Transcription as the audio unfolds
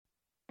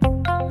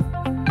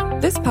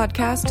This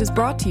podcast is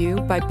brought to you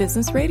by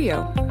Business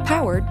Radio,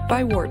 powered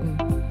by Wharton.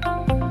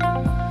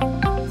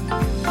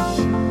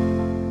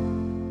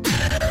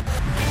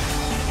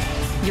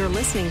 You're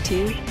listening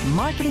to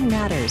Marketing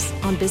Matters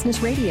on Business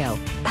Radio,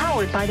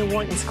 powered by the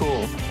Wharton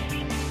School.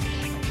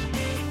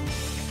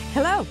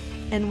 Hello,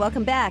 and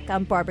welcome back.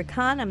 I'm Barbara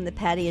Kahn. I'm the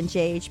Patty and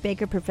J.H.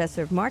 Baker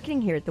Professor of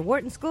Marketing here at the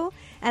Wharton School,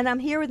 and I'm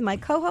here with my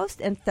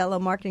co-host and fellow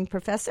marketing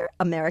professor,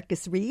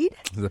 Americus Reed.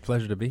 It's a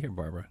pleasure to be here,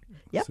 Barbara.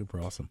 Yep. Super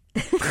awesome.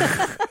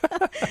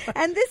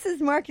 And this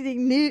is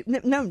marketing news.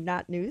 No,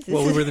 not news.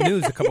 Well, we were the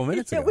news a couple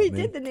minutes ago. We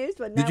did the news,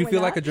 but now did you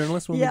feel like a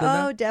journalist when we did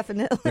that? Oh,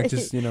 definitely. Like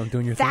just,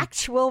 doing your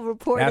factual thing?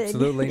 reporting.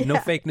 Absolutely. No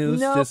fake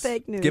news. No just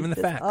fake news. Giving the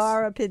just facts.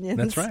 Our opinions.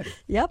 That's right.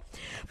 Yep.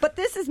 But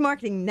this is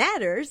Marketing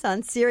Matters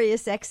on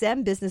Sirius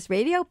XM Business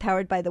Radio,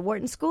 powered by the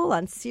Wharton School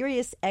on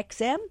Sirius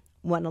XM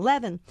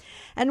 111.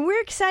 And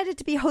we're excited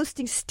to be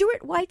hosting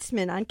Stuart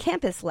Weitzman on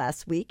campus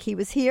last week. He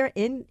was here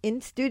in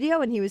studio,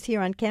 and he was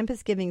here on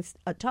campus giving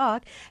a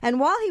talk. And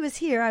while he was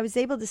here, I was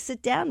able to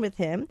sit down with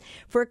him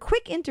for a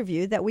quick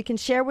interview that we can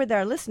share with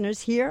our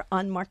listeners here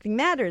on Marketing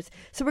Matters.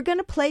 So we're going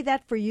to play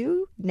that for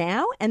you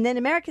now, and then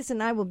Americus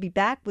and I will be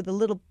back with a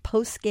little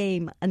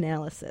post-game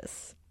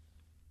analysis.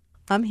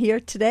 I'm here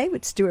today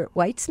with Stuart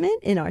Weitzman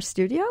in our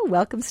studio.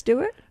 Welcome,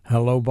 Stuart.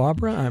 Hello,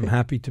 Barbara. I'm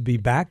happy to be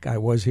back. I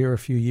was here a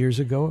few years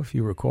ago, if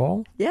you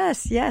recall.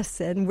 Yes.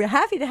 And we're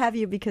happy to have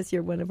you because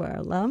you're one of our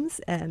alums,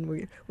 and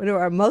we're one of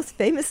our most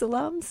famous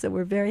alums, so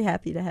we're very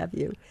happy to have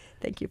you.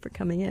 Thank you for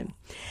coming in.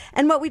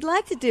 And what we'd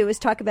like to do is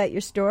talk about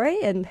your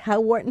story and how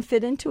Wharton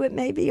fit into it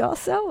maybe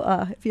also,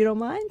 if you don't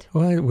mind.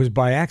 Well, it was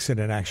by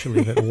accident,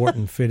 actually, that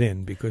Wharton fit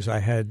in, because I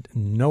had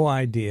no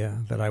idea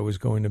that I was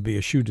going to be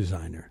a shoe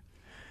designer.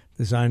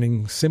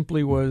 Designing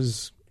simply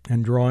was,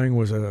 and drawing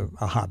was a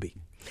hobby.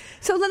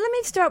 So let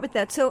me start with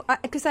that. So,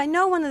 because I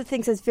know one of the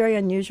things that's very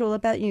unusual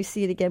about you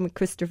see it again with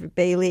Christopher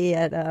Bailey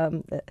at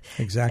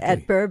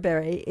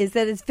Burberry, is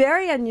that it's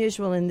very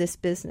unusual in this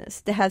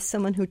business to have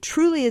someone who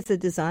truly is a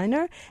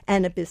designer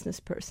and a business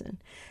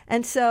person.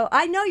 And so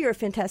I know you're a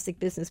fantastic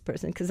business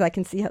person because I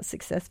can see how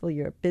successful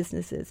your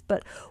business is.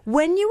 But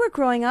when you were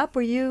growing up,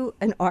 were you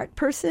an art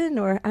person,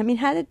 or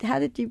how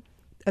did you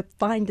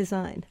find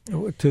design?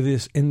 To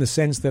this, in the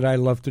sense that I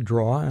love to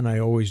draw, and I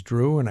always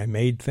drew, and I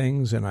made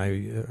things, and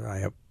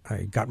I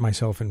got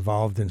myself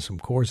involved in some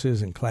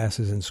courses and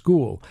classes in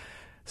school.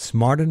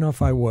 Smart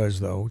enough I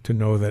was, though, to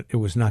know that it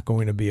was not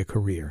going to be a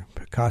career.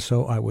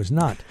 Picasso, I was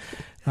not.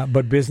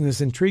 But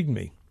business intrigued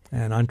me,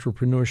 and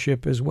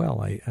entrepreneurship as well.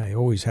 I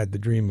always had the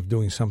dream of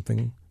doing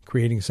something,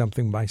 creating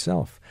something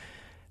myself.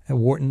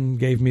 Wharton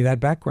gave me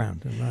that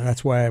background, and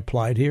that's why I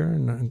applied here,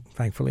 and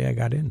thankfully I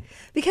got in.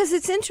 Because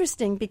it's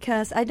interesting,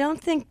 because I don't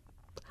think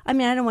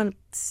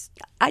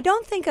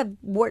of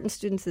Wharton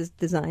students as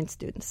design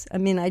students. I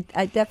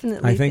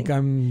definitely think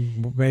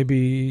I'm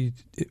maybe,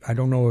 I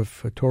don't know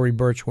if Tory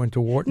Burch went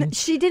to Wharton. No,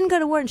 she didn't go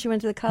to Wharton. She went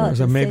to the college.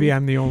 So maybe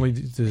I'm the only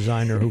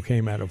designer who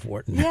came out of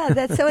Wharton.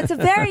 Yeah, so it's a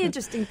very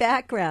interesting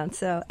background.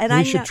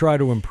 We should try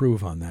to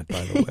improve on that,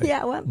 by the way.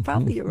 Yeah, well,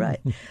 probably you're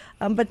right.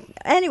 But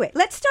anyway,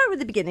 let's start with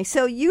the beginning.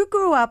 So you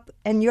grew up,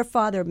 and your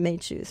father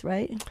made shoes,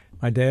 right?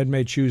 My dad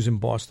made shoes in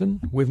Boston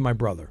with my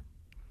brother.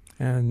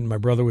 And my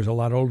brother was a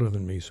lot older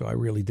than me, so I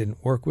really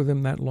didn't work with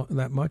him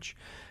that much.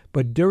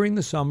 But during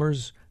the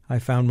summers, I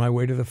found my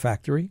way to the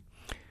factory,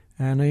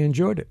 and I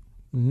enjoyed it.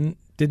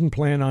 Didn't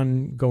plan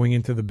on going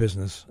into the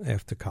business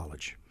after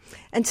college.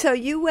 And so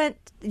you went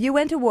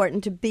to Wharton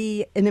to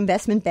be an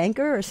investment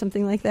banker or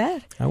something like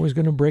that? I was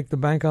going to break the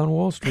bank on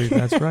Wall Street,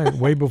 that's right,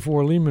 way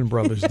before Lehman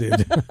Brothers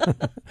did.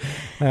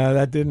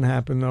 That didn't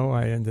happen, though.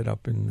 I ended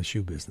up in the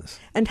shoe business.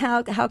 And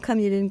how come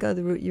you didn't go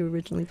the route you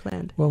originally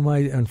planned? Well,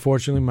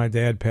 unfortunately, my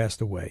dad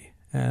passed away,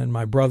 and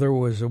my brother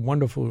was a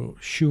wonderful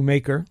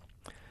shoemaker,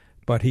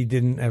 but he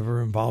didn't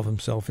ever involve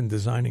himself in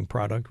designing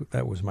product.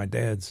 That was my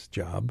dad's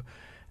job,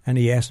 and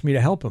he asked me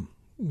to help him.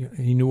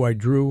 He knew I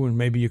drew, and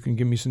maybe you can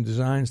give me some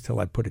designs, till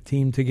I put a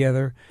team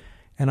together.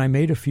 And I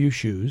made a few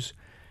shoes.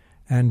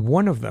 And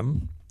one of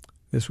them,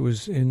 this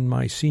was in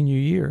my senior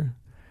year,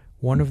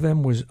 one of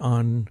them was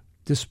on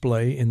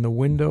display in the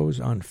windows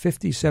on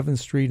 57th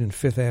Street and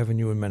 5th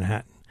Avenue in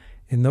Manhattan.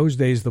 In those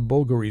days, the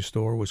Bulgari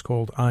store was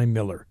called I.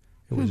 Miller.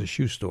 It was a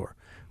shoe store.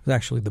 It was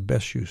actually the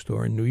best shoe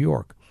store in New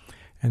York.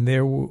 And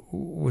there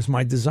was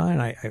my design.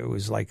 It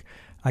was like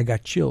I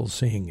got chills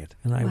seeing it.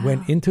 And I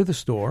went into the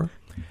store,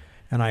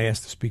 and I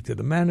asked to speak to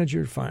the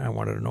manager. I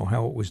wanted to know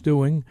how it was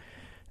doing.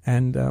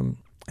 And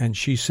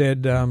she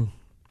said,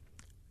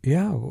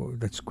 yeah,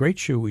 that's a great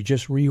shoe. We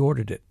just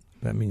reordered it.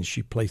 That means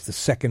she placed a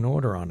second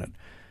order on it.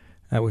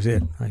 That was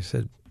it. I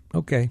said,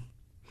 okay.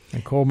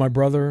 I called my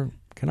brother.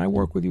 Can I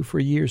work with you for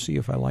a year, see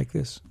if I like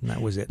this? And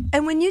that was it.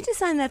 And when you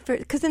designed that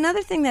because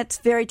another thing that's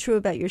very true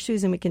about your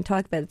shoes, and we can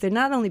talk about it, they're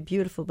not only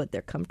beautiful, but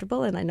they're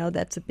comfortable, and I know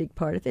that's a big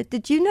part of it.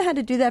 Did you know how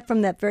to do that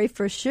from that very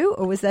first shoe,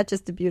 or was that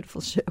just a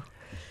beautiful shoe?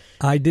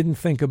 I didn't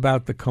think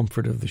about the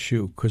comfort of the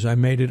shoe because I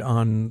made it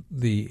on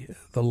the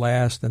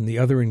last and the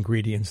other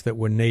ingredients that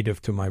were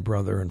native to my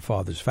brother and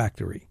father's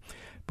factory.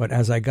 But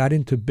as I got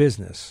into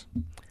business,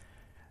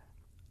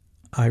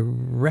 I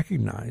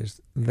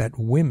recognized that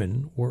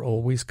women were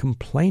always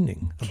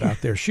complaining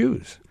about their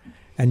shoes.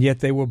 And yet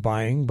they were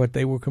buying, but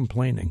they were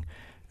complaining.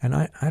 And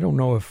I don't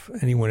know if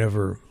anyone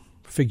ever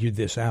figured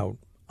this out.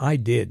 I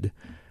did.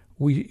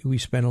 We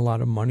spent a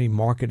lot of money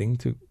marketing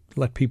to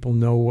let people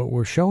know what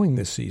we're showing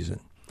this season.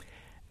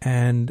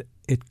 And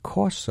it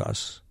costs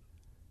us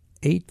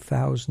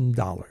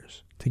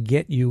 $8,000 to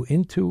get you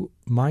into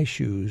my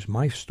shoes,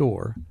 my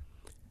store,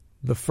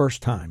 the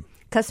first time.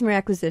 Customer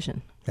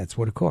acquisition. That's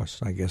what it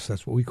costs. I guess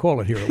that's what we call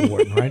it here at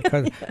Wharton, right?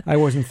 'Cause I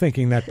wasn't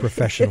thinking that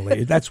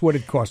professionally. That's what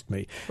it cost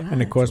me. Wow,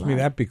 and it cost me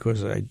that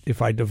because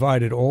if I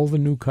divided all the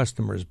new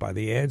customers by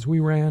the ads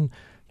we ran,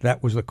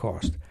 that was the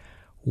cost.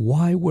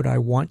 Why would I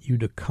want you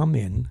to come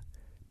in,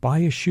 buy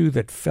a shoe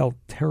that felt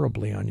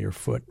terribly on your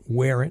foot,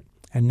 wear it,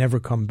 and never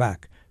come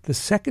back? The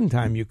second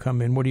time you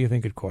come in, what do you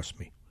think it cost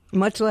me?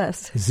 Much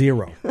less.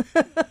 Zero.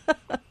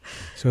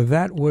 So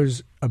that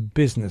was a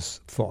business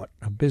thought,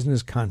 a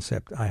business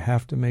concept. I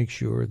have to make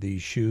sure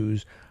these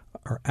shoes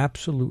are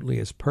absolutely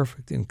as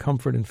perfect in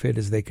comfort and fit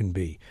as they can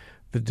be.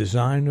 The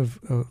design of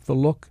the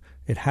look,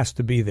 it has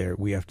to be there.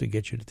 We have to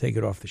get you to take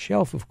it off the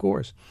shelf, of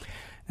course.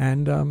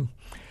 And,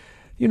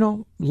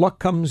 luck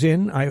comes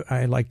in.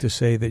 I like to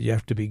say that you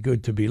have to be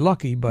good to be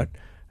lucky, but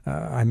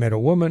I met a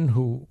woman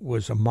who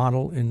was a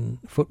model in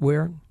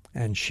footwear,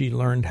 and she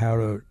learned how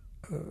to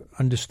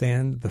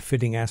understand the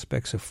fitting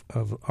aspects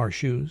of our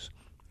shoes.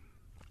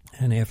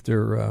 And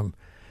after,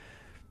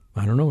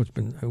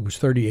 it was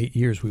 38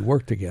 years we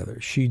worked together.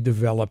 She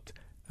developed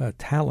a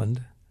talent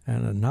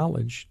and a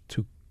knowledge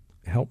to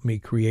help me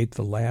create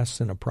the lasts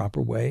in a proper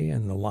way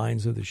and the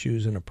lines of the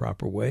shoes in a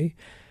proper way,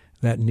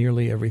 that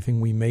nearly everything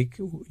we make,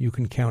 you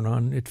can count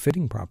on it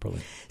fitting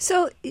properly.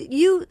 So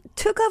you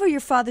took over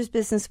your father's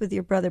business with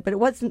your brother, but it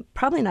wasn't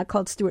probably not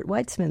called Stuart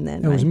Weitzman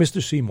then, It right? was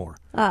Mr. Seymour.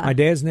 My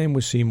dad's name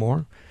was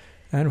Seymour.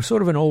 And it was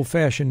sort of an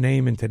old-fashioned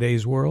name in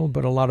today's world,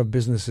 but a lot of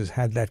businesses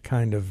had that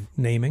kind of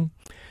naming.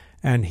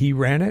 And he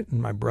ran it,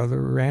 and my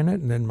brother ran it,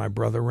 and then my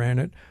brother ran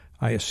it.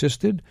 I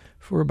assisted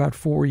for about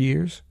 4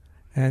 years.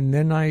 And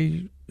then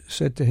I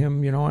said to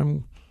him,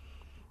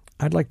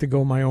 I'd like to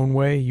go my own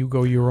way. You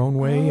go your own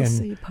way.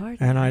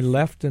 And I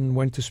left and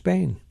went to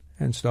Spain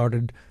and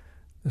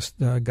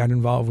got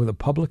involved with a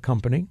public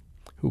company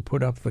who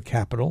put up the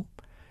capital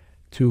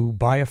to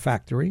buy a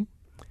factory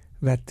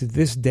that to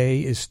this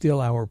day is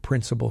still our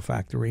principal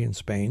factory in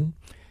Spain,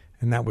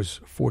 and that was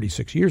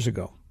 46 years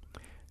ago.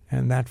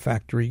 And that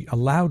factory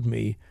allowed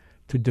me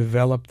to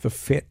develop the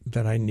fit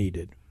that I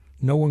needed.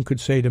 No one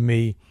could say to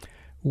me,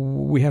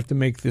 we have to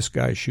make this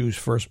guy's shoes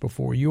first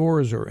before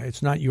yours, or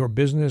it's not your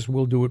business,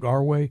 we'll do it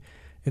our way.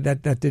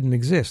 That didn't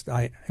exist.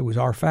 It was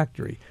our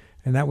factory,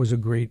 and that was a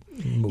great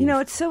move.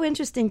 It's so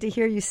interesting to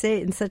hear you say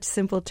it in such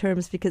simple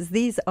terms, because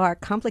these are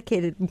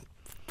complicated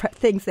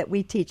things that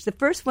we teach. The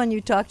first one you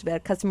talked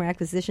about, customer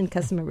acquisition,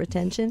 customer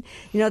retention,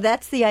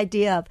 that's the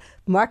idea of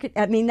market.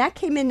 I mean, that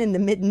came in the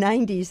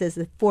mid-'90s as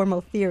a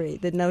formal theory,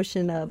 the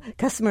notion of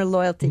customer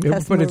loyalty,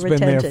 customer retention. But it's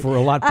been there for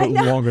a lot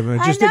longer than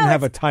it. Just didn't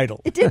have a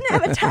title. It didn't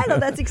have a title.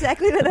 That's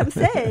exactly what I'm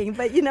saying.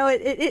 But,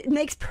 it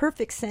makes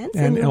perfect sense.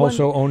 And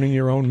also owning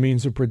your own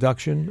means of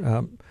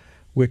production,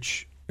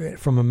 which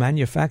from a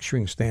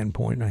manufacturing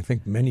standpoint, I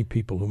think many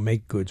people who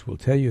make goods will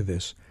tell you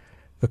this,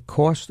 the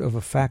cost of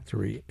a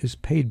factory is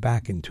paid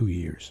back in 2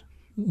 years,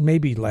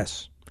 maybe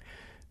less.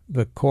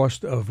 The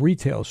cost of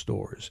retail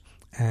stores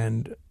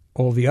and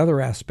all the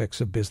other aspects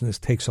of business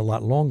takes a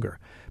lot longer.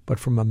 But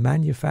from a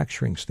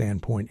manufacturing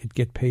standpoint, it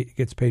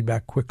gets paid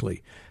back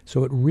quickly.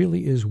 So it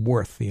really is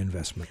worth the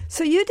investment.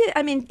 So you did,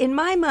 in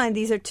my mind,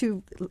 these are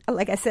two,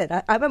 like I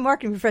said, I'm a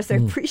marketing professor. I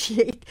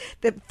appreciate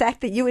the fact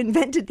that you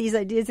invented these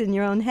ideas in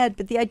your own head,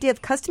 but the idea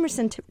of customer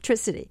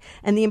centricity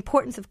and the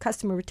importance of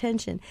customer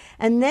retention,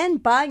 and then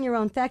buying your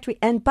own factory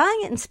and buying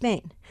it in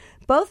Spain.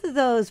 Both of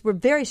those were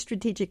very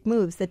strategic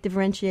moves that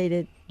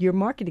differentiated your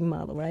marketing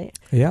model, right?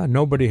 Yeah,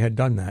 nobody had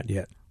done that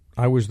yet.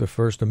 I was the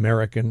first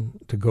American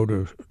to go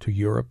to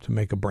Europe to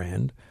make a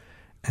brand,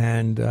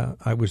 and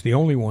I was the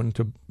only one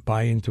to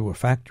buy into a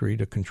factory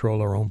to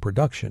control our own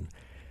production.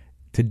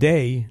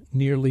 Today,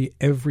 nearly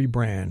every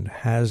brand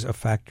has a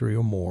factory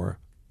or more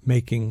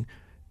making,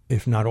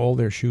 if not all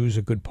their shoes,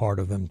 a good part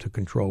of them to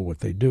control what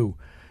they do.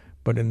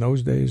 But in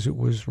those days, it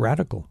was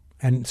radical.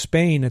 And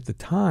Spain at the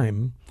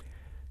time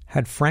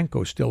had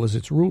Franco still as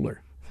its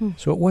ruler.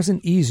 So it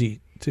wasn't easy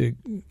to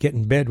get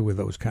in bed with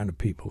those kind of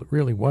people. It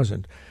really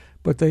wasn't.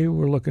 But they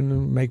were looking to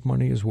make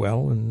money as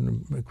well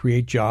and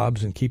create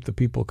jobs and keep the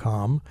people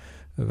calm.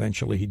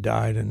 Eventually he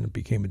died and it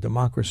became a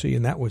democracy,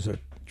 and that was a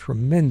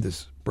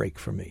tremendous break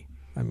for me.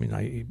 I mean,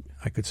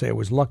 I could say I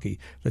was lucky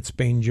that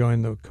Spain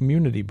joined the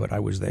community, but I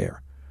was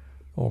there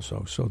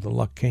also. So the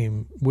luck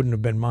wouldn't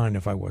have been mine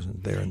if I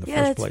wasn't there in the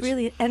first place. Yeah,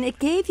 really, and it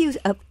gave you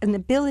an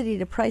ability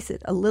to price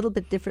it a little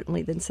bit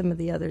differently than some of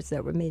the others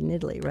that were made in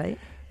Italy, right?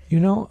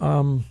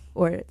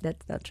 Or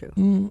that's not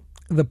true.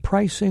 The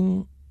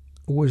pricing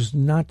was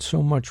not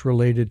so much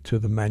related to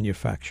the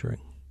manufacturing.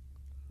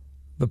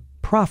 The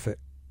profit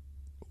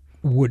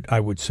I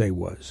would say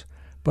was,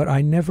 but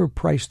I never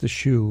priced the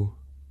shoe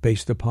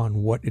based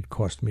upon what it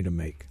cost me to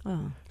make.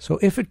 Oh. So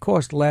if it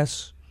cost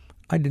less,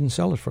 I didn't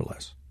sell it for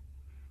less.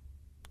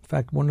 In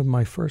fact, one of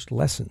my first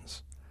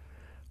lessons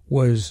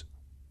was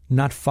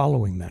not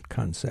following that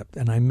concept.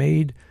 And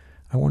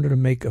I wanted to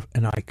make an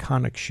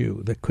iconic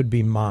shoe that could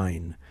be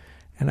mine.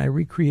 And I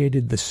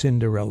recreated the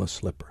Cinderella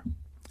slipper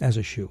as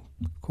a shoe,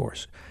 of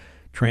course.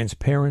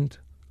 Transparent,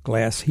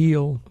 glass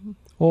heel,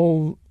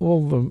 all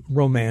the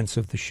romance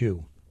of the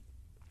shoe.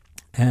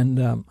 And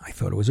I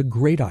thought it was a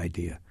great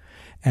idea.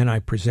 And I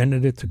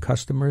presented it to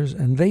customers,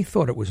 and they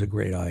thought it was a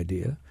great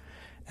idea.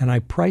 And I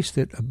priced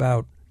it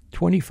about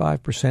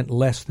 25%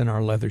 less than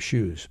our leather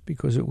shoes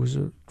because it was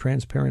a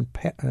transparent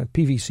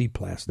PVC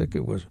plastic.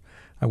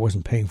 I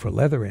wasn't paying for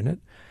leather in it.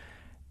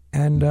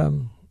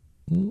 And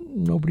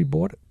nobody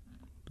bought it.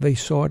 They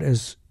saw it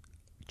as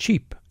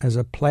cheap, as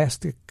a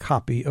plastic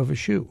copy of a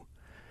shoe.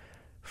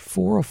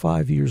 4 or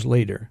 5 years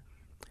later,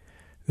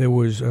 there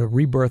was a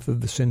rebirth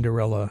of the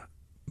Cinderella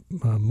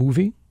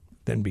movie,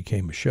 then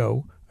became a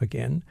show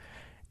again,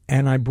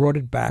 and I brought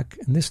it back,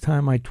 and this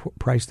time I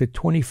priced it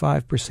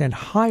 25%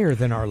 higher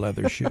than our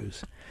leather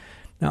shoes.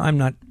 Now, I'm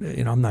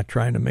not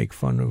trying to make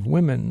fun of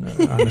women.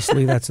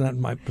 Honestly, that's not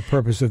the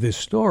purpose of this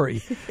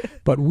story.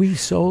 But we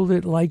sold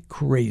it like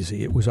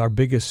crazy. It was our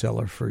biggest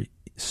seller for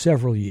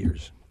several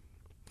years,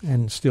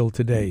 and still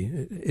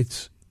today,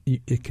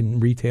 it can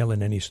retail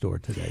in any store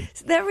today.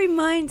 So that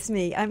reminds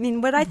me, I mean,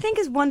 what I think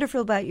is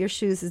wonderful about your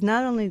shoes is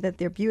not only that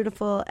they're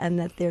beautiful and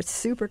that they're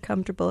super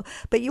comfortable,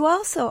 but you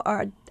also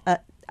are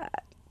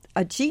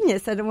a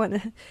genius. I don't want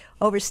to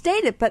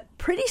overstate it, but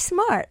pretty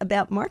smart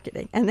about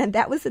marketing. And then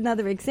that was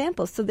another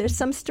example. So there's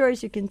some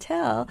stories you can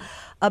tell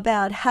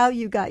about how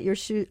you got your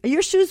shoes.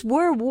 Your shoes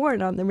were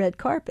worn on the red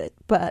carpet,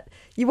 but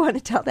you want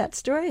to tell that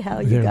story, how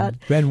you got...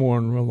 They've been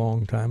worn a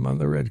long time on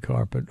the red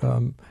carpet.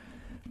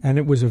 And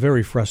it was a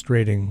very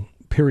frustrating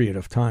period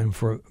of time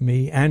for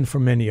me and for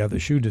many other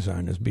shoe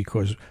designers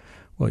because,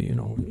 well, you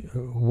know,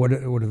 what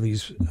are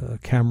these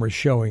cameras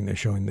showing? They're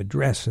showing the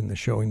dress and they're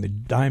showing the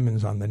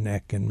diamonds on the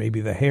neck and maybe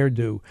the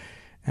hairdo.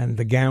 And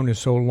the gown is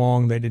so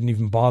long they didn't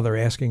even bother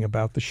asking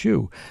about the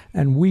shoe.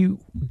 And we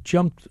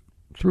jumped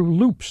through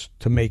loops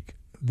to make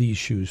these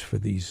shoes for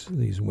these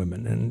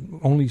women,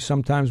 and only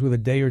sometimes with a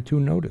day or two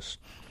notice.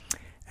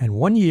 And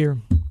one year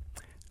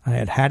I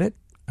had it.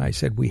 I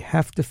said, we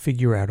have to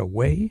figure out a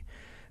way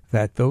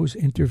that those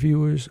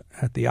interviewers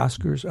at the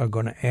Oscars are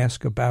going to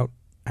ask about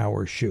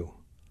our shoe.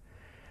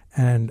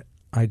 And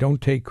I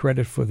don't take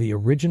credit for the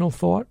original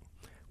thought,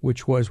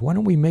 which was, why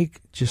don't we make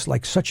just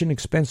like such an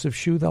expensive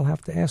shoe, they'll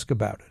have to ask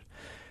about it.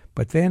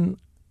 But then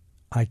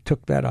I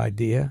took that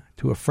idea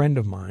to a friend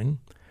of mine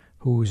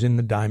who was in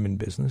the diamond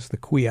business, the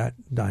Kwiat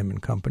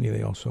Diamond Company.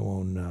 They also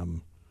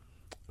own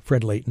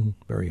Fred Leighton,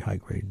 very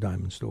high-grade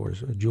diamond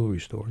stores, jewelry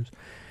stores.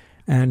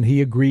 And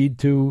he agreed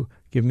to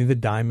give me the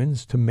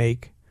diamonds to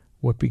make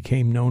what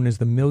became known as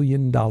the $1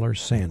 Million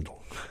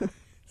Sandal.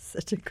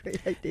 Such a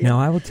great idea. Now,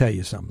 I will tell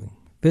you something.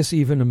 This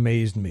even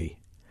amazed me.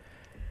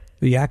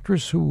 The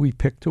actress who we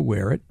picked to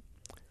wear it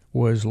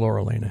was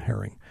Laura Lena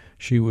Herring.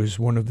 She was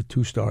one of the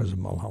 2 stars of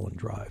Mulholland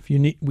Drive.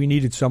 We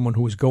needed someone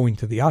who was going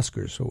to the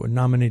Oscars, so a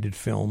nominated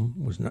film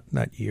was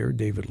that year.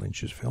 David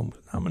Lynch's film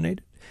was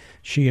nominated.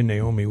 She and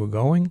Naomi were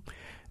going,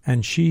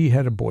 and she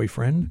had a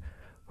boyfriend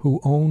who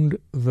owned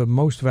the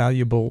most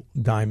valuable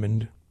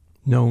diamond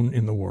known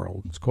in the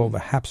world. It's called the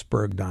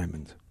Habsburg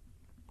diamond.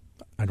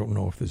 I don't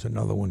know if there's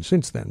another one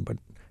since then, but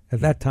at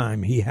that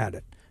time he had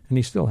it, and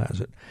he still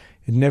has it.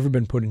 It had never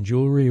been put in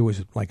jewelry. It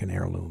was like an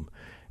heirloom.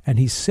 And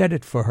he set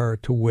it for her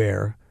to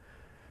wear,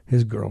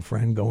 his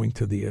girlfriend, going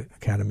to the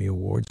Academy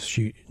Awards.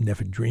 She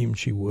never dreamed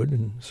she would,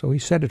 and so he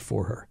set it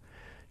for her.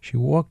 She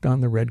walked on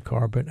the red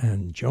carpet,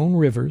 and Joan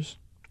Rivers,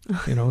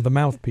 you know, the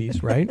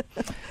mouthpiece, right?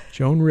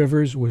 Joan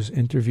Rivers was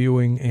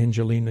interviewing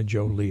Angelina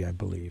Jolie, I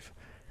believe.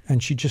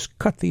 And she just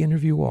cut the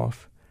interview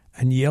off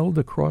and yelled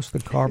across the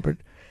carpet,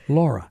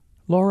 Laura,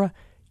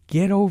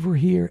 get over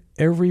here.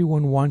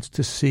 Everyone wants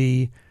to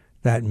see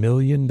that $1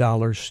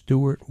 million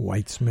Stuart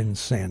Weitzman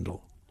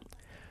sandal.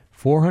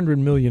 400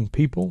 million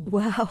people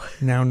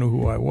now knew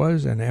who I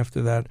was. And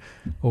after that,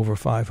 over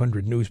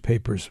 500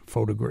 newspapers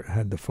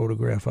had the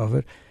photograph of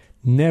it.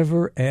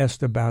 Never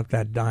asked about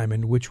that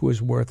diamond, which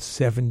was worth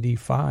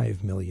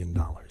 $75 million.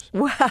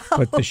 Wow.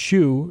 But the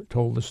shoe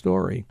told the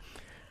story.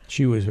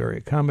 She was very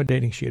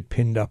accommodating. She had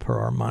pinned up her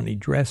Armani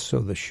dress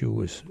so the shoe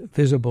was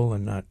visible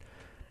and not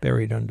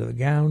buried under the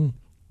gown.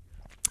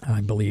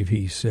 I believe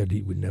he said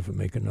he would never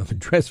make another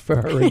dress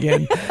for her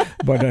again.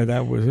 But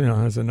that was,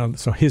 that's another,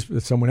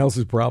 someone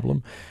else's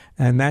problem.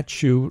 And that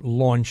shoe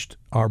launched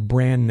our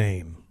brand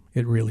name.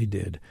 It really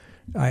did.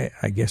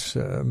 I guess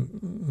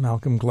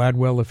Malcolm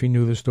Gladwell, if he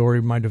knew the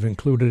story, might have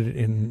included it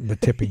in the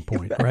tipping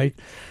point, right?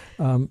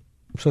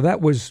 So that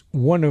was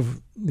one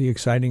of the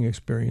exciting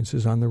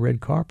experiences on the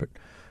red carpet.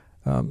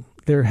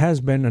 There has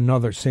been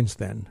another since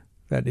then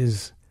that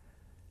is,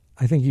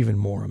 I think, even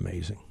more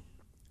amazing.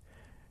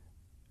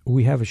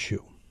 We have a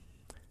shoe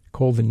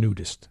called the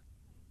Nudist.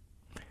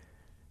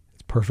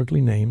 It's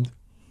perfectly named,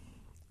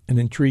 an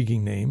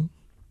intriguing name.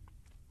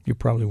 You're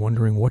probably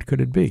wondering, what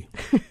could it be?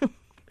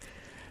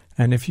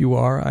 And if you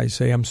are, I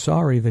say, I'm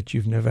sorry that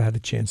you've never had a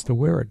chance to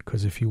wear it,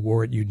 because if you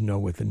wore it, you'd know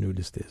what the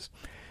nudist is.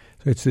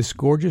 So it's this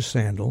gorgeous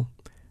sandal,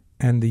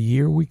 and the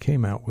year we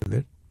came out with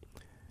it,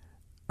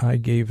 I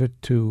gave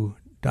it to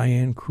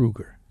Diane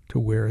Kruger to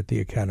wear at the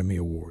Academy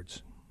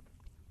Awards.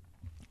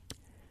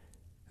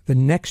 The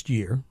next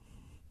year,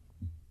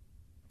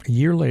 a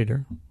year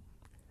later,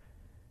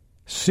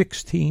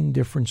 16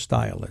 different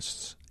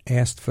stylists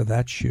asked for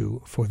that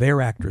shoe for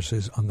their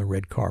actresses on the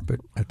red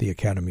carpet at the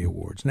Academy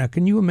Awards. Now,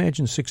 can you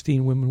imagine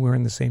 16 women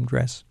wearing the same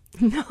dress?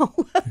 No,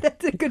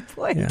 that's a good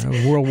point.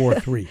 Yeah, World War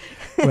III.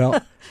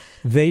 Well,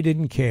 they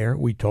didn't care.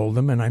 We told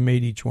them, and I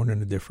made each one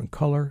in a different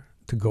color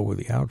to go with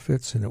the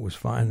outfits, and it was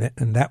fine.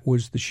 And that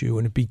was the shoe,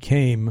 and it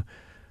became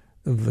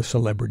the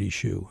celebrity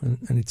shoe,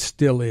 and it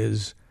still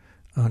is.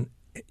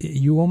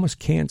 You almost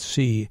can't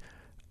see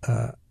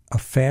a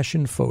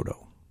fashion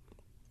photo,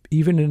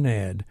 even an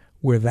ad,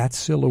 where that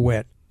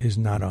silhouette is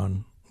not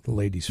on the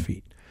lady's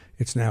feet.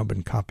 It's now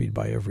been copied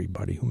by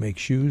everybody who makes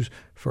shoes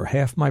for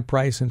half my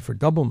price and for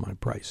double my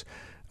price.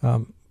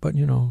 But,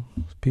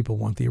 people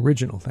want the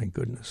original, thank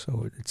goodness.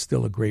 So it's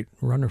still a great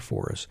runner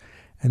for us.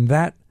 And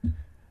that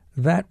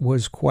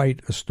was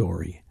quite a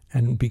story.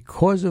 And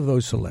because of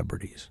those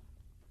celebrities,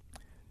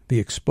 the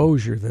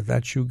exposure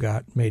that shoe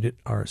got made it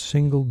our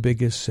single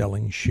biggest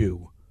selling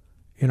shoe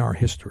in our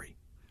history.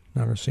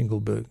 Not our single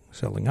big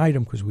selling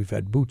item, because we've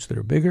had boots that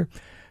are bigger.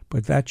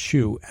 But that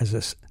shoe, as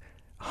a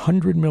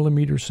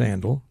 100-millimeter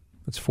sandal,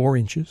 that's 4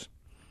 inches,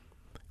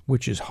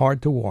 which is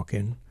hard to walk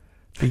in,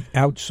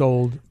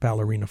 outsold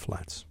ballerina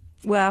flats.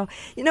 Wow.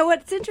 You know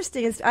what's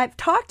interesting is I've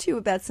talked to you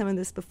about some of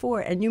this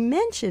before, and you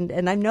mentioned,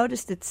 and I've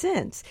noticed it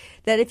since,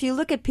 that if you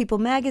look at People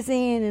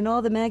magazine and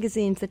all the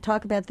magazines that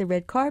talk about the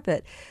red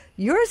carpet,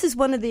 yours is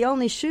one of the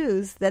only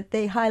shoes that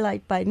they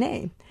highlight by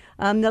name.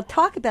 They'll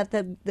talk about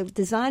the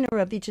designer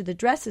of each of the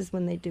dresses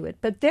when they do it,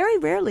 but very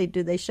rarely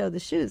do they show the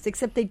shoes,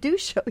 except they do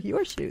show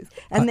your shoes,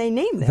 and they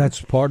name them.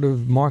 That's part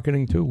of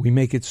marketing, too. We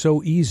make it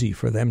so easy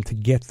for them to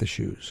get the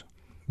shoes.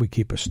 We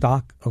keep a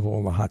stock of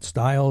all the hot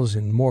styles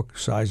in more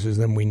sizes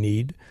than we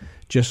need,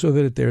 just so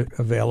that they're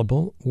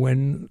available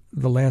when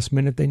the last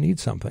minute they need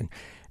something.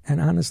 And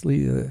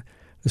honestly, the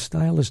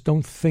stylists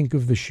don't think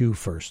of the shoe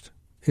first.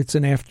 It's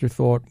an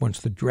afterthought once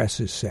the dress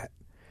is set.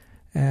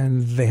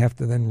 And they have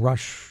to then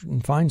rush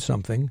and find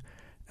something.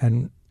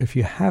 And if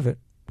you have it,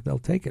 they'll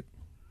take it.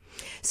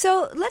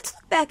 So let's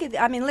look back at,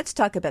 let's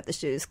talk about the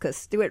shoes, because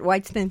Stuart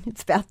Weitzman,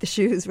 it's about the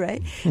shoes,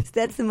 right? So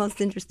that's the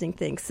most interesting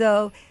thing.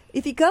 So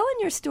if you go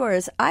in your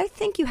stores, I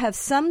think you have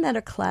some that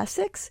are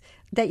classics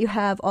that you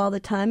have all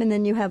the time, and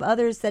then you have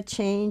others that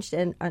changed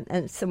and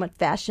somewhat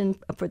fashion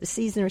for the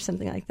season or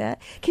something like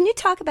that. Can you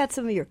talk about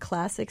some of your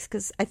classics?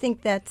 Because I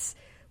think that's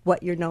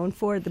what you're known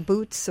for, the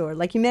boots, or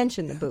like you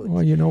mentioned, the boots.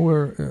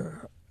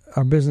 Well,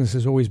 our business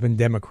has always been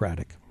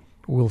democratic.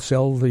 We'll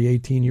sell the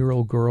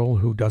 18-year-old girl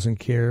who doesn't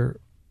care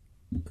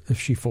if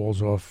she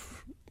falls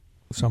off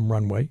some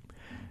runway,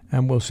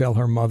 and we'll sell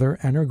her mother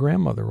and her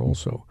grandmother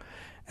also.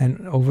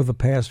 And over the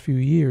past few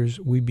years,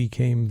 we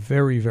became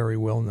very, very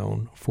well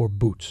known for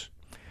boots.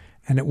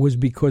 And it was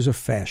because of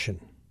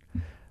fashion.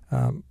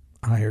 I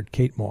hired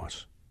Kate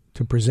Moss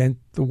to present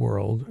the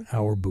world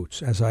our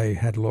boots, as I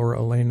had Laura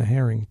Elena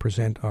Herring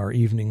present our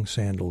evening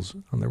sandals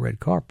on the red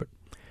carpet.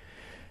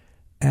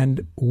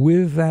 And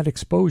with that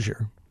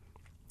exposure,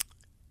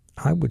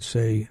 I would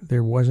say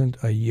there wasn't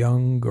a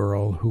young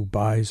girl who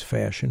buys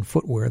fashion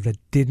footwear that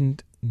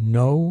didn't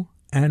know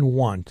and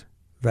want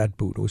that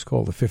boot. It was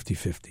called the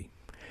 50-50.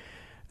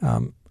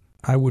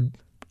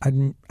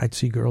 I'd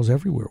see girls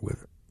everywhere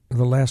with it.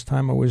 The last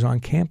time I was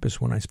on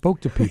campus, when I spoke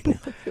to people,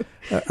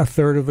 a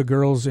third of the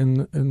girls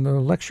in the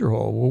lecture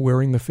hall were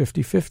wearing the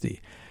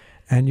 50-50.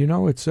 And,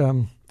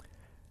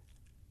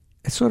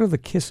 it's sort of the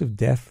kiss of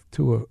death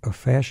to a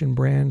fashion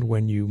brand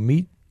when you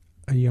meet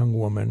a young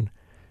woman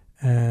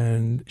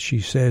and she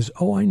says,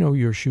 "Oh, I know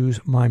your shoes.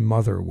 My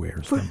mother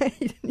wears them."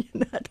 Right.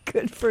 You're not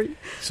good for you.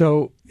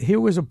 So here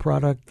was a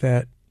product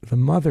that the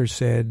mother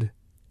said,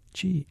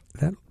 "Gee,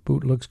 that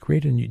boot looks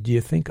great, and do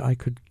you think I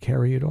could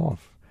carry it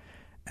off?"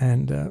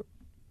 And,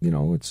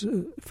 it's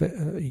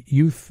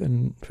youth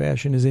and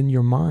fashion is in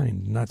your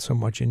mind, not so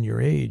much in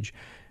your age.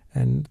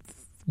 And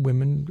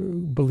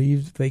women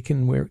believe they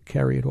can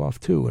carry it off,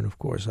 too. And, of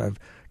course, I've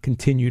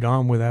continued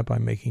on with that by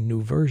making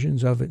new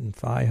versions of it in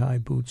thigh-high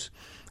boots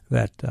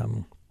that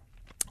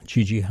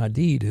Gigi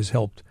Hadid has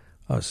helped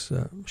us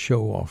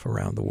show off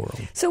around the world.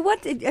 So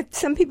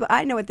some people,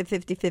 I know what the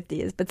 50-50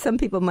 is, but some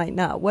people might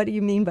not. What do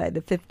you mean by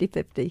the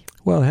 50-50?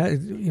 Well,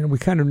 we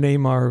kind of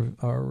name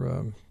our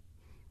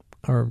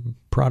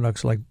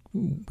products like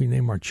we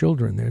name our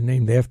children. They're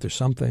named after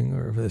something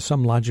or there's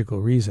some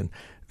logical reason.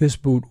 This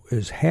boot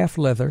is half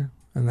leather,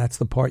 and that's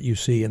the part you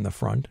see in the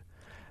front,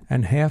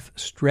 and half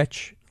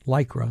stretch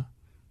Lycra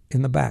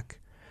in the back.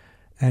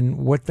 And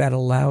what that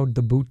allowed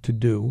the boot to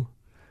do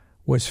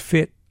was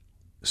fit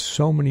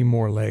so many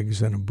more legs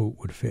than a boot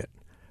would fit.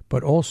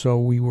 But also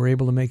we were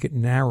able to make it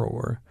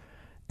narrower,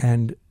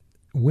 and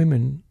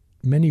women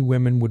many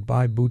women would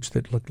buy boots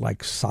that looked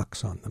like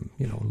socks on them,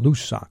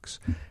 loose socks.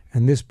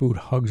 And this boot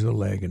hugs the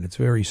leg, and it's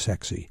very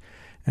sexy.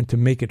 And to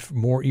make it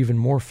even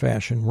more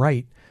fashion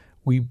right,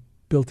 we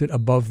built it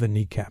above the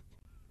kneecap.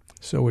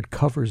 So it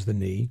covers the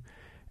knee,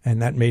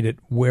 and that made it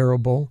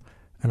wearable.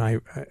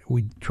 And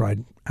we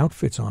tried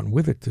outfits on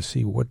with it to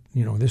see what,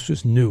 this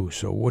was new.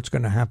 So what's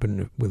going to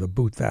happen with a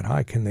boot that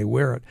high? Can they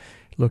wear it?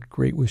 Looked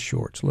great with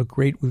shorts, looked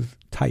great with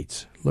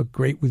tights, looked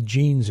great with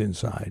jeans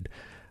inside.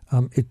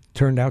 It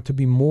turned out to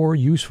be more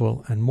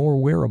useful and more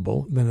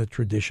wearable than a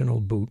traditional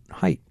boot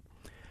height.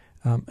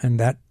 And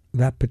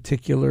that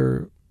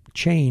particular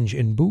change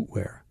in boot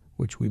wear,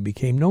 which we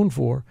became known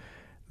for,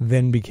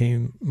 then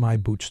became my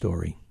boot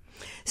story.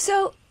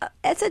 So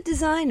as a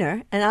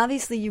designer, and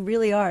obviously you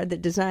really are the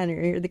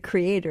designer, you're the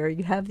creator,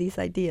 you have these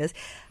ideas,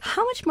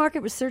 how much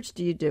market research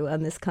do you do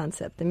on this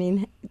concept? I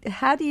mean,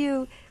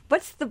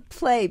 what's the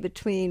play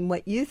between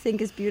what you think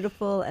is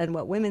beautiful and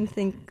what women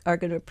think are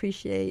going to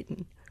appreciate?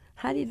 And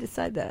how do you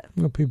decide that?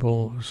 Well,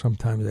 people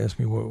sometimes ask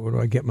me, where do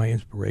I get my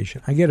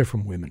inspiration? I get it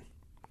from women.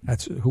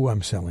 That's who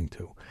I'm selling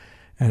to.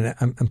 And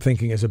I'm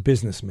thinking as a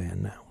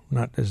businessman now,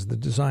 not as the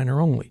designer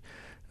only.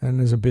 And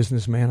as a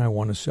businessman, I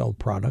want to sell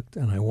product,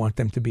 and I want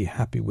them to be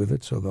happy with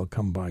it so they'll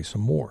come buy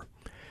some more.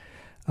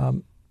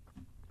 I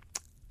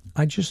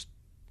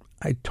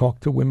talk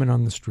to women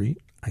on the street.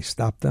 I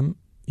stop them,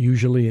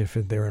 usually if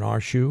they're in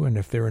our shoe, and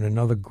if they're in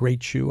another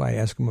great shoe, I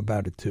ask them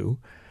about it too.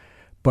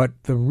 But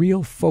the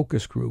real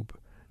focus group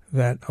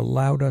that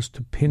allowed us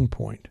to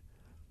pinpoint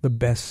the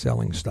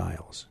best-selling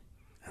styles,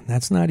 and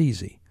that's not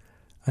easy.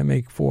 I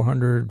make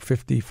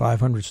 450,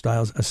 500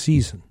 styles a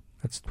season.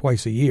 That's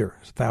twice a year.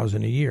 It's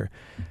 1,000 a year.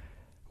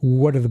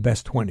 What are the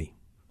best 20?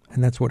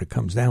 And that's what it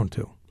comes down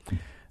to.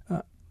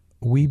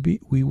 We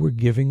were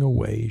giving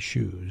away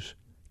shoes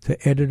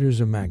to editors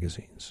of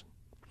magazines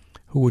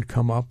who would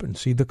come up and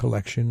see the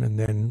collection and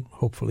then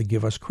hopefully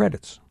give us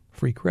credits,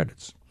 free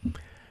credits. And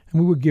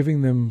we were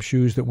giving them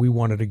shoes that we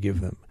wanted to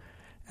give them.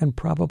 And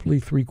probably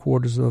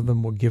 3/4 of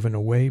them were given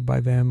away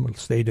by them,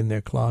 stayed in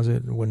their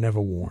closet, and were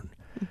never worn.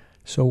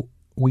 So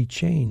we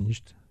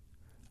changed.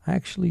 I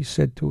actually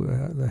said to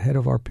the head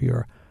of our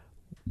PR,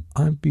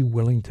 I'd be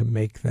willing to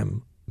make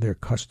them their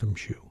custom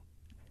shoe.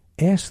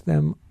 Ask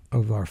them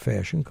of our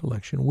fashion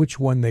collection which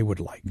one they would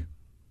like.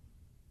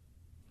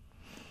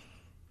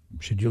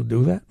 Should you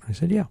do that? I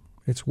said, yeah,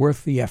 it's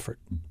worth the effort.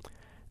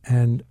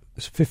 And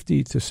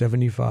 50 to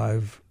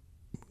 75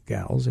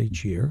 gals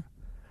each year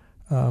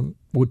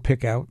would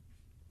pick out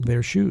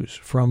their shoes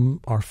from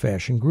our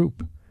fashion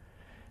group.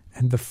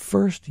 And the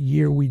first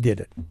year we did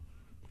it,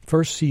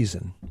 first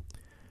season,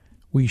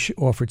 we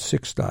offered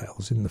 6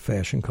 styles in the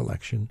fashion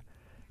collection,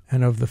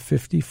 and of the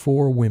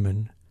 54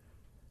 women,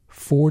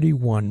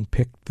 41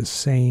 picked the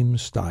same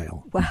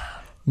style. Wow.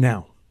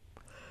 Now,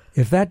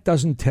 if that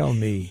doesn't tell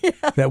me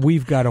that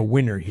we've got a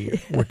winner here,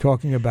 we're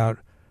talking about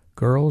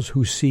girls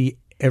who see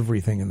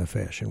everything in the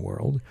fashion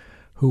world,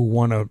 who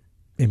want to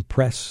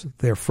impress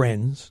their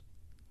friends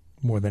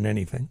more than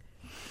anything.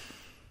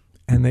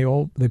 And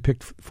they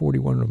picked,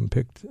 41 of them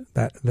picked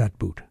that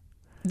boot.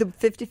 The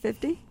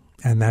 50-50?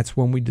 And that's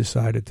when we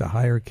decided to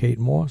hire Kate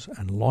Moss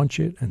and launch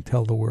it and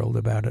tell the world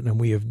about it. And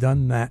we have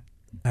done that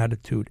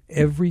attitude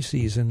every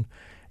season,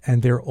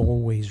 and they're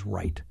always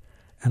right.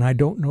 And I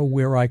don't know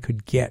where I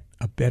could get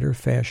a better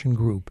fashion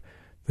group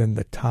than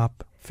the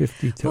top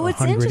 50 to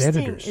 100 editors. What's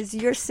interesting is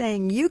you're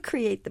saying you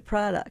create the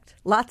product,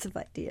 lots of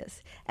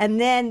ideas,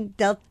 and then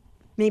they'll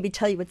maybe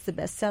tell you what's the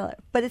best seller.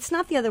 But it's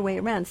not the other way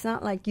around. It's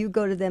not like you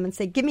go to them and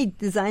say, give me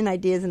design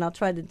ideas and I'll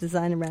try to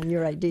design around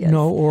your ideas.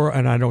 No,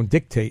 and I don't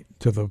dictate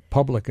to the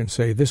public and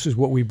say, this is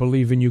what we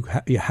believe in, you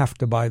have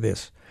to buy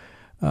this.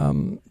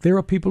 There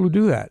are people who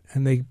do that,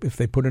 and if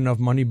they put enough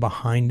money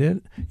behind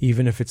it,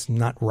 even if it's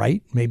not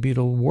right, maybe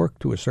it'll work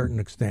to a certain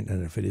extent,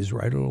 and if it is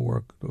right, it'll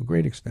work to a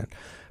great extent.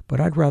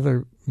 But I'd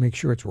rather make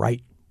sure it's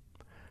right.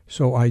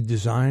 So I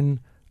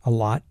design a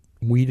lot,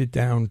 weed it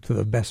down to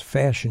the best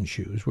fashion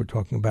shoes. We're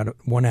talking about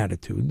one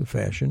attitude, the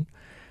fashion,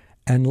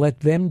 and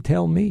let them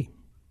tell me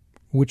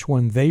which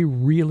one they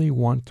really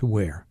want to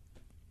wear.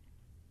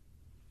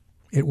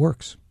 It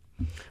works.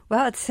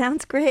 Well, it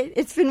sounds great.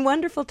 It's been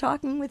wonderful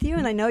talking with you,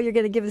 and I know you're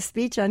going to give a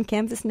speech on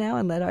campus now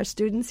and let our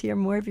students hear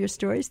more of your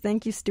stories.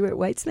 Thank you, Stuart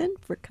Weitzman,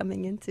 for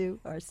coming into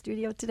our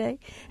studio today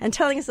and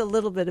telling us a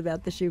little bit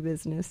about the shoe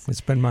business. It's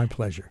been my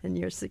pleasure. And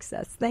your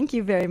success. Thank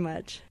you very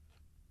much.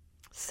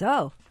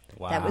 So,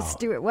 wow. That was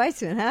Stuart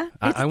Weitzman, huh?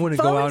 I want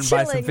to go out and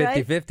buy some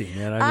 50-50,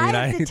 man.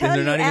 I have to tell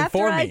you, not even after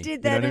for me. I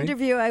did that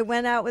interview, I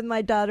went out with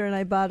my daughter and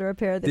I bought her a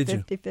pair of the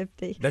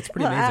 50-50. That's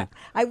pretty amazing.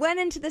 I went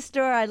into the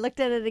store, I looked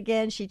at it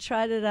again, she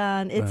tried it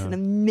on. It's an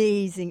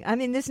amazing, I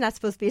mean, this is not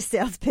supposed to be a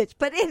sales pitch,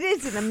 but it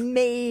is an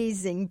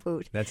amazing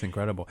boot. That's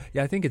incredible.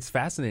 Yeah, I think it's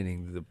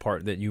fascinating, the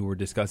part that you were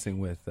discussing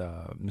with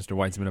Mr.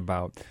 Weitzman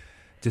about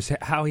just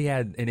how he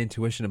had an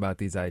intuition about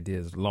these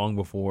ideas long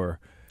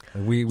before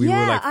we were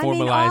like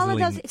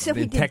formalizing. So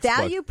he did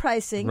value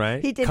pricing,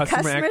 right? He did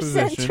customer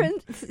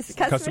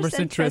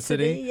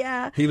centricity.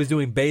 Yeah, he was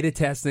doing beta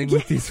testing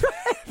with these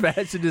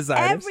fashion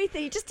designers.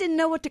 Everything. He just didn't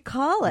know what to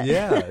call it.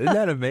 Yeah, isn't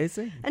that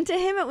amazing? And to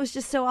him, it was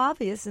just so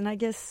obvious. And I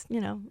guess,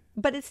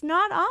 but it's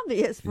not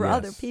obvious for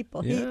other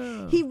people.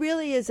 Yeah. He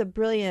really is a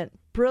brilliant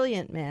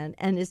man,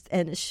 and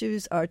his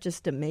shoes are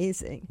just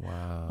amazing.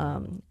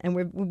 Wow.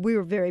 And we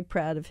were very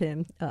proud of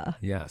him.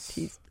 Yes.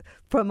 He's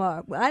from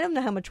I don't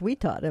know how much we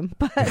taught him,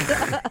 but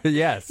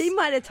yes, he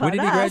might have taught us. When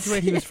did he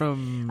graduate? He was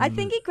from. I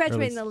think he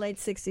graduated in the late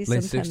 60s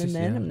sometime, and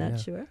then I'm not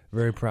sure.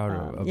 Very proud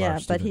of our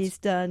students. But he's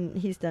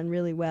done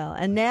really well.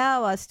 And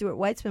now Stuart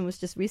Weitzman was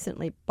just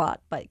recently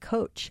bought by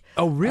Coach.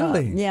 Oh,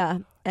 really? Yeah.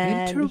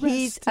 And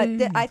he's.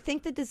 Interesting. I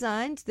think the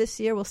designs this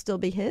year will still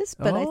be his,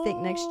 but I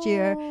think next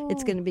year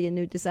it's going to be a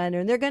new designer.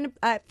 And they're going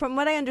to, from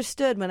what I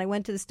understood when I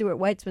went to the Stuart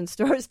Weitzman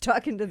store, I was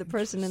talking to the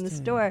person in the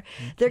store.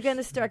 They're going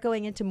to start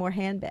going into more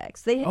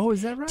handbags.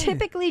 Is that right?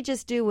 Typically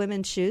just do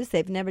women's shoes.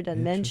 They've never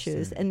done men's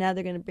shoes, and now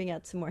they're going to bring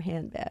out some more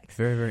handbags.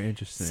 Very, very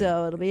interesting.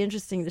 So it'll be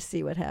interesting to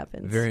see what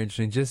happens. Very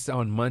interesting. Just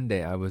on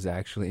Monday, I was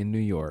actually in New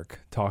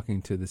York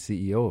talking to the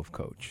CEO of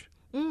Coach.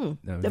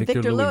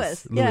 Victor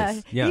Lewis. Yeah.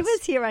 Yes. He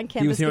was here on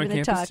campus. He was here on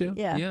campus talk. Too?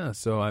 Yeah.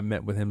 So I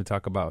met with him to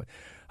talk about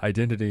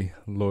identity,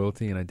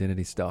 loyalty, and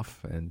identity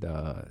stuff. And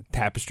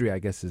Tapestry, I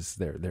guess, is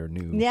their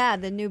new. Yeah,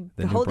 the new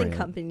holding brand.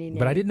 company name.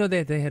 But I didn't know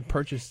that they had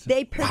purchased.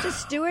 They purchased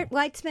Stuart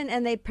Weitzman,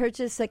 and they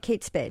purchased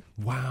Kate Spade.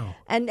 Wow.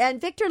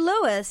 And Victor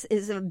Lewis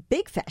is a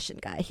big fashion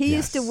guy. He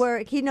used to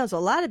work. He knows a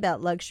lot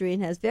about luxury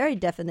and has very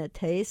definite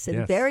tastes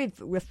and very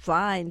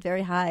refined,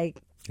 very high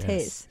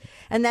taste.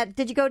 And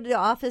did you go to the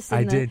office?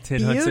 I did.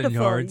 10 Hudson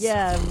Yards.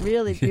 Yeah,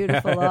 really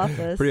beautiful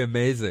office. Pretty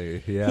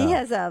amazing. Yeah. He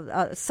has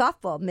a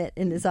softball mitt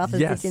in his office.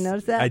 Yes, did you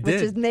notice that? I did.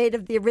 Which is made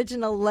of the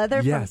original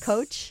leather from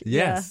Coach.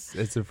 Yes,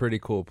 it's a pretty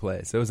cool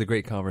place. It was a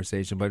great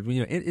conversation, but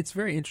it's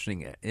very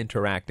interesting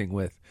interacting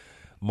with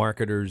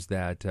marketers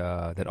that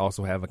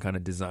also have a kind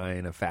of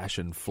design, a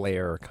fashion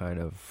flair kind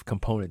of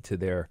component to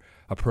their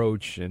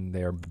approach and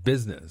their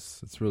business.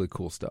 It's really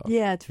cool stuff.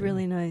 Yeah, it's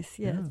really nice.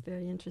 Yeah, it's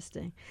very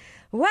interesting.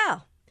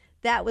 Wow.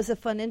 That was a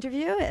fun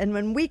interview. And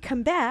when we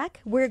come back,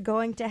 we're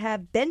going to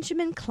have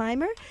Benjamin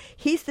Clymer.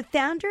 He's the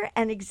founder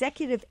and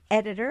executive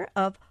editor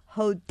of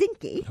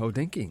Hodinkee.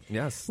 Hodinkee,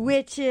 yes.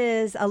 Which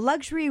is a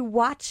luxury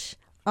watch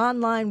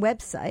online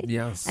website.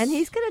 Yes. And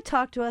he's going to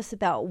talk to us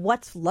about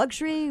what's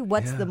luxury,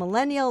 what's the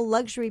millennial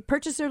luxury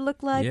purchaser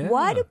look like. Yeah.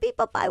 Why do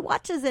people buy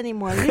watches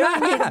anymore? You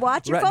don't need a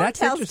watch. Your phone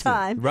tells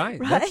time.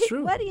 Right, that's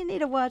true. What do you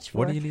need a watch for?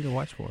 What do you need a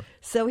watch for?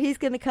 So he's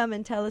going to come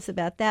and tell us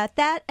about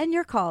that and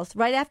your calls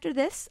right after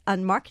this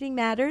on Marketing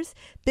Matters,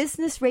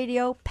 Business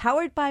Radio,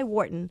 powered by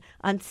Wharton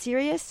on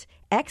Sirius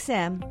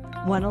XM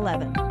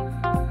 111.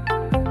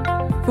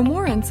 For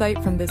more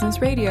insight from Business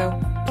Radio,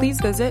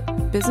 please visit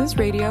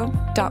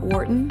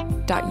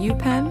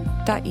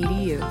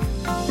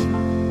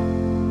businessradio.wharton.upenn.edu.